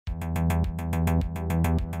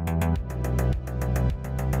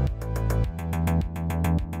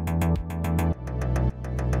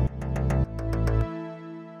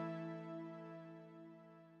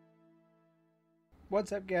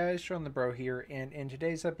What's up guys, Shawnthebro here, and in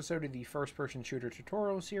today's episode of the first-person shooter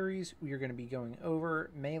tutorial series, we are going to be going over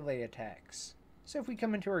melee attacks. So if we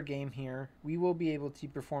come into our game here, we will be able to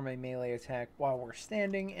perform a melee attack while we're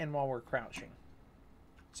standing and while we're crouching.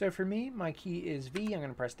 So for me, my key is V. I'm going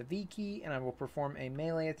to press the V key and I will perform a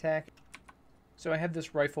melee attack. So I have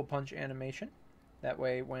this rifle punch animation. That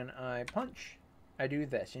way when I punch, I do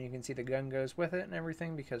this, and you can see the gun goes with it and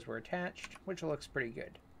everything because we're attached, which looks pretty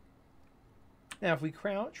good. Now if we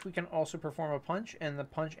crouch, we can also perform a punch, and the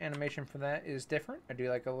punch animation for that is different. I do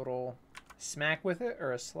like a little smack with it,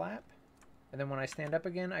 or a slap. And then when I stand up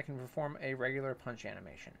again, I can perform a regular punch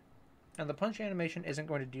animation. Now the punch animation isn't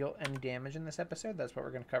going to deal any damage in this episode. That's what we're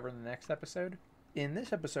going to cover in the next episode. In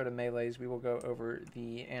this episode of Melees, we will go over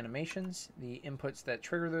the animations, the inputs that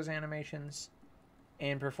trigger those animations,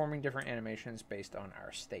 and performing different animations based on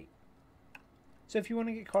our state. So if you want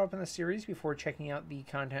to get caught up in the series before checking out the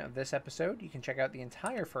content of this episode, you can check out the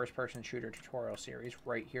entire first-person shooter tutorial series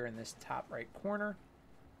right here in this top right corner.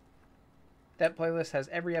 That playlist has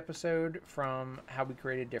every episode from how we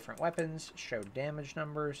created different weapons, showed damage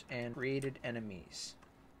numbers, and created enemies.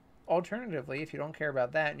 Alternatively, if you don't care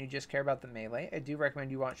about that and you just care about the melee, I do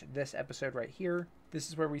recommend you watch this episode right here. This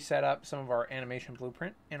is where we set up some of our animation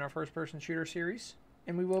blueprint in our first-person shooter series.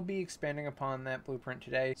 And we will be expanding upon that blueprint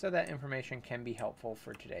today, so that information can be helpful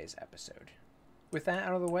for today's episode. With that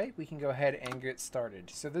out of the way, we can go ahead and get started.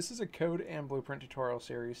 So this is a code and blueprint tutorial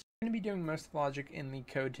series. We're going to be doing most of the logic in the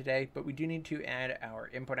code today, but we do need to add our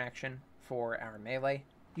input action for our melee.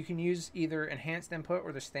 You can use either enhanced input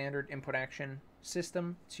or the standard input action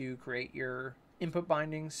system to create your input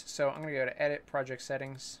bindings. So I'm going to go to Edit, Project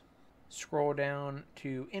Settings, scroll down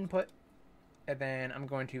to Input, and then I'm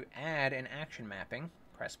going to add an action mapping,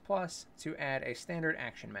 press plus, to add a standard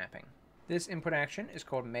action mapping. This input action is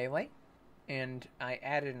called melee, and I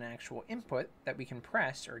added an actual input that we can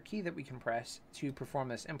press, or a key that we can press, to perform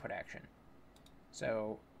this input action.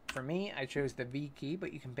 So for me, I chose the V key,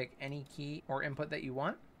 but you can pick any key or input that you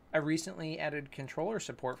want. I recently added controller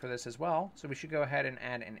support for this as well, so we should go ahead and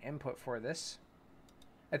add an input for this.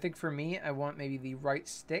 I think for me, I want maybe the right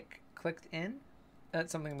stick clicked in.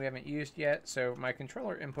 That's something we haven't used yet, so my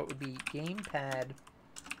controller input would be gamepad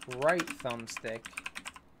right thumbstick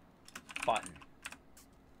button.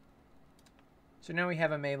 So now we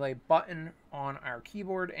have a melee button on our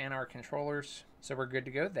keyboard and our controllers, so we're good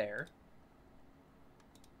to go there.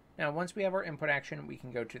 Now once we have our input action, we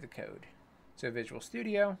can go to the code. So Visual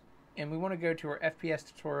Studio, and we want to go to our FPS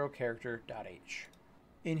tutorial character.h.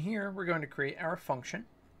 In here, we're going to create our function.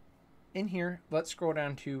 In here, let's scroll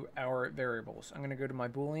down to our variables. I'm going to go to my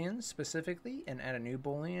booleans specifically and add a new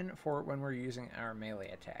boolean for when we're using our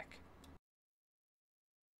melee attack.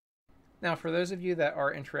 Now, for those of you that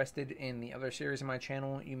are interested in the other series of my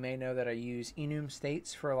channel, you may know that I use enum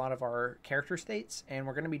states for a lot of our character states, and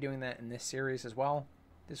we're going to be doing that in this series as well.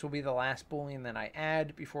 This will be the last boolean that I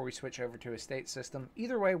add before we switch over to a state system.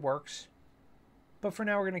 Either way works. But for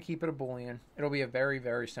now, we're going to keep it a boolean. It'll be a very,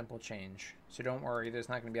 very simple change. So don't worry, there's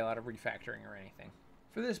not going to be a lot of refactoring or anything.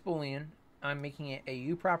 For this boolean, I'm making it a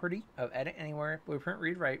U property of edit anywhere, blueprint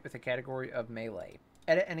read write with a category of melee.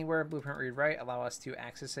 Edit anywhere, blueprint read write allow us to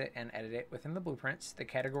access it and edit it within the blueprints. The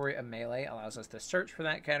category of melee allows us to search for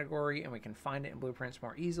that category and we can find it in blueprints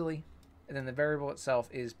more easily. And then the variable itself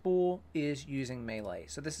is bool is using melee.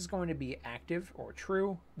 So this is going to be active or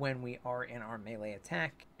true when we are in our melee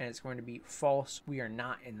attack, and it's going to be false, we are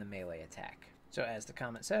not in the melee attack. So as the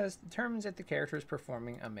comment says, determines that the character is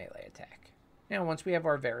performing a melee attack. Now once we have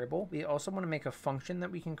our variable, we also want to make a function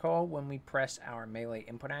that we can call when we press our melee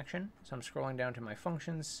input action. So I'm scrolling down to my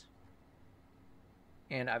functions,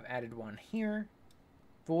 and I've added one here,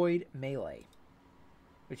 void melee,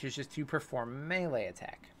 which is just to perform a melee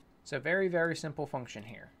attack. So very, very simple function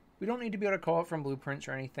here. We don't need to be able to call it from blueprints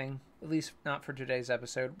or anything, at least not for today's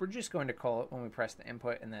episode. We're just going to call it when we press the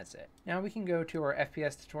input, and that's it. Now we can go to our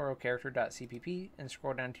FPS tutorial character.cpp and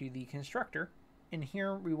scroll down to the constructor. In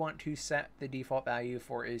here, we want to set the default value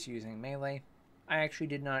for is using melee. I actually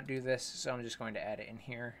did not do this, so I'm just going to add it in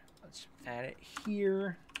here. Let's add it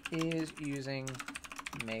here, is using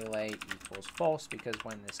melee equals false, because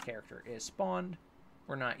when this character is spawned,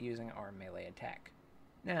 we're not using our melee attack.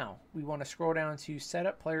 Now, we want to scroll down to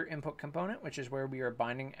Setup Player Input Component, which is where we are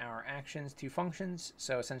binding our actions to functions.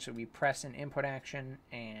 So essentially we press an input action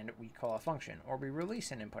and we call a function, or we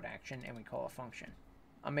release an input action and we call a function.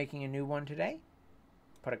 I'm making a new one today.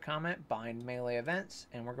 Put a comment, bind melee events,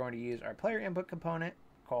 and we're going to use our player input component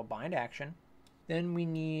called bind action. Then we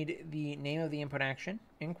need the name of the input action,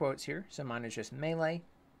 in quotes here, so mine is just melee.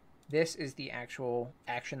 This is the actual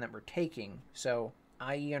action that we're taking, so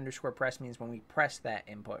IE underscore press means when we press that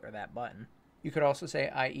input or that button. You could also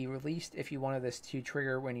say IE released if you wanted this to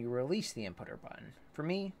trigger when you release the input or button. For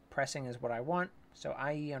me, pressing is what I want, so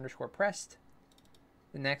IE underscore pressed.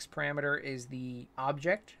 The next parameter is the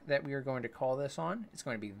object that we are going to call this on. It's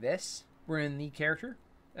going to be this. We're in the character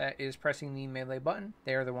that is pressing the melee button.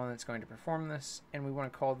 They are the one that's going to perform this, and we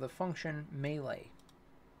want to call the function melee.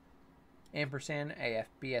 Ampersand a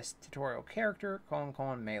FPS tutorial character, :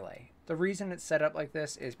 melee. The reason it's set up like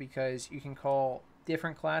this is because you can call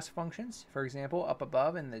different class functions. For example, up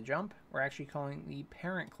above in the jump, we're actually calling the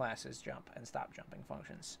parent class's jump and stop jumping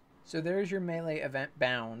functions. So there's your melee event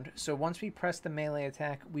bound. So once we press the melee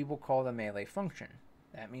attack, we will call the melee function.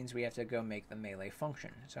 That means we have to go make the melee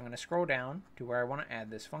function. So I'm going to scroll down to where I want to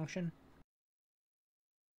add this function.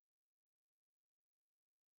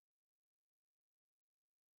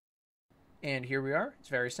 And here we are. It's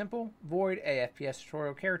very simple. Void a FPS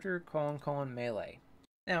tutorial character, : melee.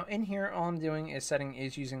 Now in here, all I'm doing is setting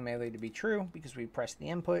is using melee to be true because we pressed the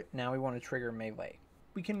input. Now we want to trigger melee.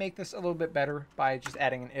 We can make this a little bit better by just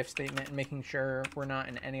adding an if statement and making sure we're not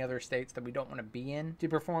in any other states that we don't want to be in to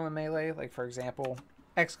perform a melee. Like for example,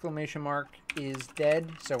 exclamation mark is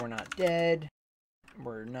dead, so we're not dead.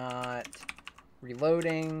 We're not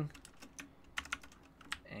reloading.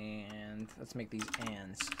 And let's make these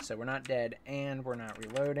ands. So we're not dead and we're not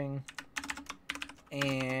reloading.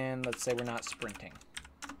 And let's say we're not sprinting.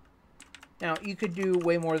 Now you could do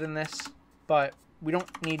way more than this, but we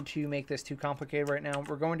don't need to make this too complicated right now.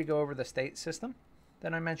 We're going to go over the state system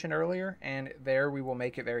that I mentioned earlier, and there we will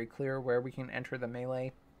make it very clear where we can enter the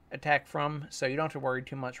melee attack from, so you don't have to worry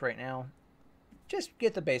too much right now. Just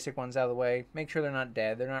get the basic ones out of the way. Make sure they're not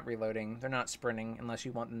dead, they're not reloading, they're not sprinting unless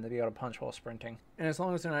you want them to be able to punch while sprinting. And as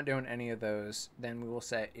long as they're not doing any of those, then we will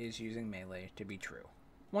set is using melee to be true.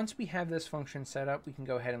 Once we have this function set up, we can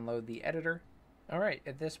go ahead and load the editor. Alright,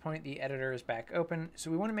 at this point the editor is back open,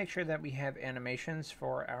 so we want to make sure that we have animations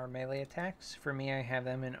for our melee attacks. For me, I have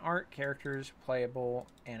them in art, characters, playable,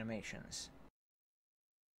 animations.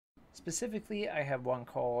 Specifically, I have one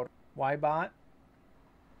called Ybot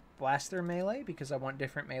Blaster Melee because I want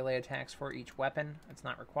different melee attacks for each weapon. It's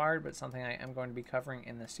not required, but something I am going to be covering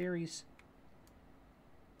in the series.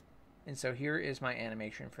 And so here is my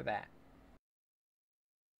animation for that.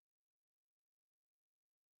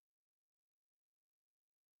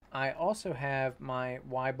 I also have my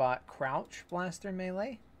Ybot Crouch Blaster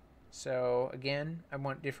Melee. So again, I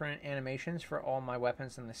want different animations for all my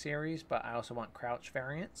weapons in the series, but I also want crouch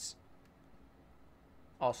variants.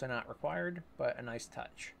 Also not required, but a nice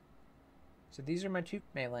touch. So these are my two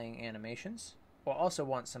meleeing animations. We'll also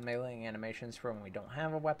want some meleeing animations for when we don't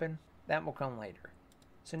have a weapon. That will come later.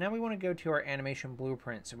 So now we want to go to our animation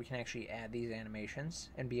blueprint so we can actually add these animations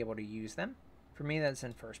and be able to use them. For me, that's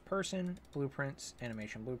in first person, blueprints,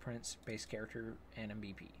 animation blueprints, base character, and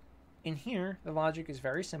MVP. In here, the logic is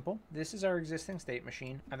very simple. This is our existing state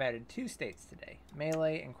machine. I've added two states today,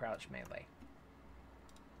 melee and crouch melee.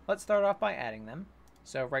 Let's start off by adding them.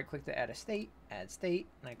 So right click to add state, and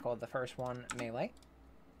I called the first one melee,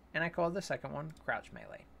 and I called the second one crouch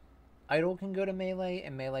melee. Idle can go to melee,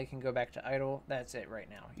 and melee can go back to idle. That's it right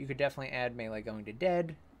now. You could definitely add melee going to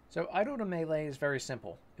dead. So idle to melee is very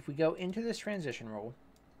simple. If we go into this transition rule,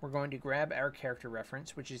 we're going to grab our character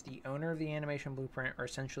reference, which is the owner of the animation blueprint, or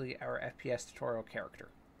essentially our FPS tutorial character.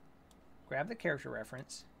 Grab the character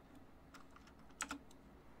reference,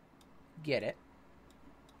 get it,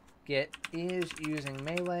 get is using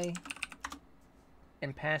melee,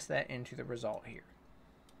 and pass that into the result here.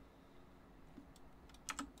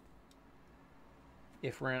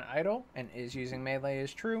 If we're in idle and is using melee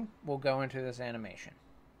is true, we'll go into this animation.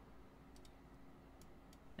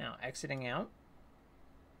 Now exiting out,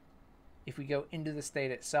 if we go into the state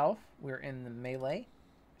itself, we're in the melee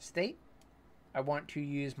state. I want to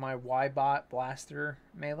use my Ybot Blaster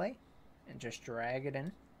Melee and just drag it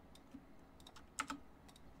in.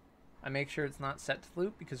 I make sure it's not set to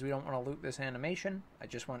loop because we don't want to loop this animation. I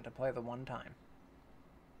just want it to play the one time.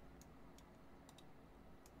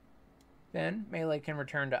 Then melee can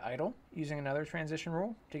return to idle using another transition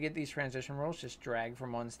rule. To get these transition rules, just drag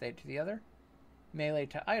from one state to the other. Melee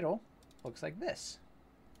to idle looks like this.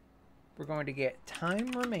 We're going to get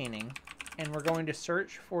time remaining, and we're going to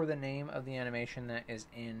search for the name of the animation that is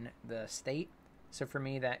in the state. So for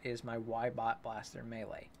me, that is my Ybot Blaster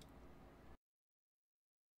Melee.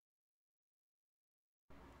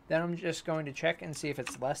 Then I'm just going to check and see if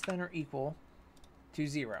it's less than or equal to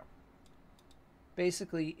 0.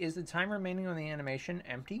 Basically, is the time remaining on the animation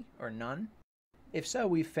empty or none? If so,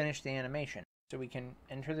 we've finished the animation, so we can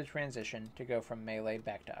enter the transition to go from melee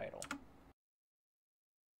back to idle.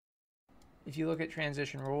 If you look at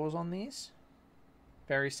transition rules on these,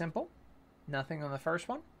 very simple. Nothing on the first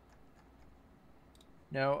one.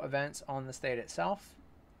 No events on the state itself.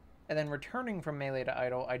 And then returning from melee to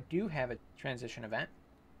idle, I do have a transition event,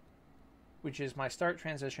 which is my start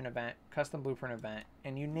transition event, custom blueprint event,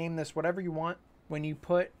 and you name this whatever you want. When you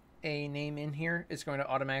put a name in here, it's going to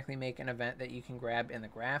automatically make an event that you can grab in the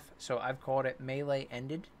graph. So I've called it melee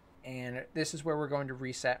ended, and this is where we're going to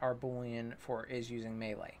reset our boolean for is using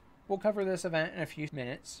melee. We'll cover this event in a few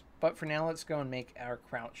minutes, but for now let's go and make our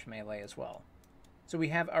crouch melee as well. So we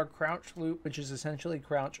have our crouch loop, which is essentially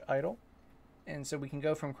crouch idle, and so we can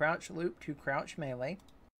go from crouch loop to crouch melee.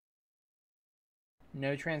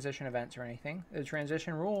 No transition events or anything. The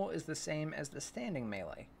transition rule is the same as the standing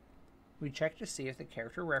melee. We check to see if the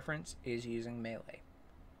character reference is using melee.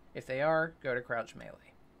 If they are, go to crouch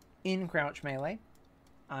melee. In crouch melee,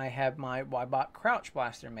 I have my Ybot crouch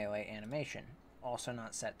blaster melee animation, also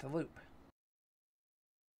not set to loop.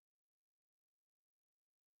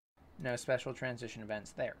 No special transition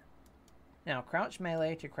events there. Now crouch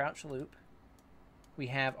melee to crouch loop, we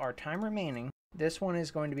have our time remaining. This one is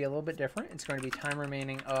going to be a little bit different. It's going to be time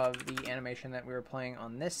remaining of the animation that we were playing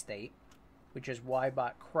on this state, which is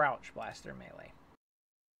Ybot crouch blaster melee.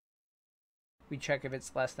 We check if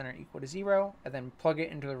it's less than or equal to 0, and then plug it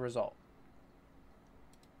into the result.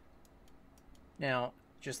 Now,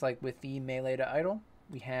 just like with the melee to idle,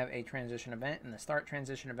 we have a transition event in the start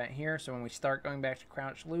transition event here. So when we start going back to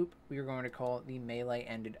crouch loop, we are going to call it the melee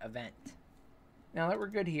ended event. Now that we're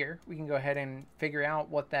good here, we can go ahead and figure out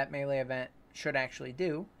what that melee event should actually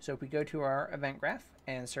do. So if we go to our event graph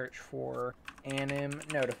and search for anim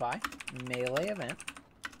notify melee event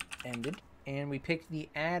ended, and we pick the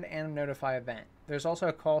add anim notify event. There's also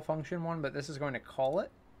a call function one, but this is going to call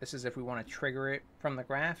it. This is if we want to trigger it from the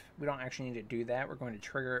graph. We don't actually need to do that. We're going to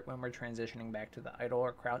trigger it when we're transitioning back to the idle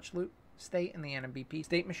or crouch loop state in the animBP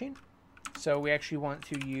state machine. So we actually want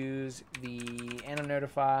to use the anim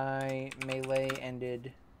notify melee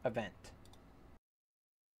ended event.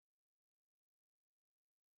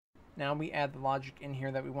 Now we add the logic in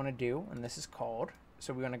here that we want to do, and this is called.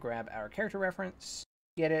 So we want to grab our character reference,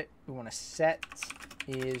 get it. We want to set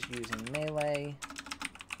is using melee,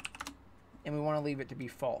 and we want to leave it to be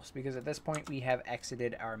false because at this point we have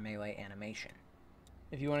exited our melee animation.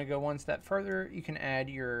 If you want to go one step further, you can add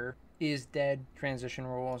your is dead transition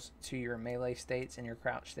rules to your melee states and your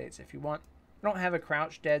crouch states if you want. I don't have a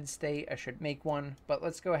crouch dead state. I should make one, but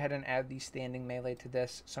let's go ahead and add the standing melee to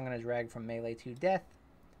this. So I'm going to drag from melee to death.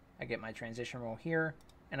 I get my transition rule here,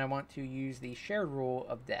 and I want to use the shared rule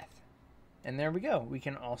of death. And there we go. We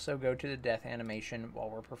can also go to the death animation while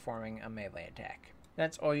we're performing a melee attack.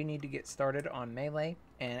 That's all you need to get started on melee,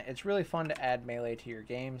 and it's really fun to add melee to your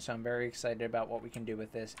game, so I'm very excited about what we can do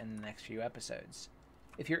with this in the next few episodes.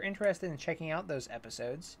 If you're interested in checking out those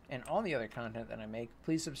episodes and all the other content that I make,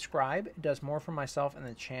 please subscribe. It does more for myself and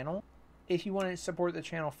the channel. If you want to support the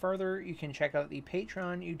channel further, you can check out the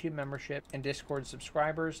Patreon, YouTube membership, and Discord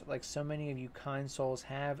subscribers like so many of you kind souls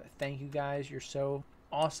have. Thank you guys. You're so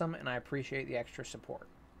awesome, and I appreciate the extra support.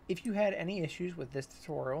 If you had any issues with this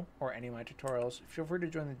tutorial or any of my tutorials, feel free to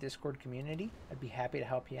join the Discord community. I'd be happy to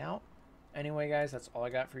help you out. Anyway, guys, that's all I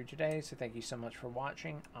got for you today, so thank you so much for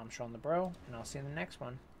watching. I'm Shawnthebro, and I'll see you in the next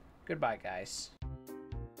one. Goodbye, guys.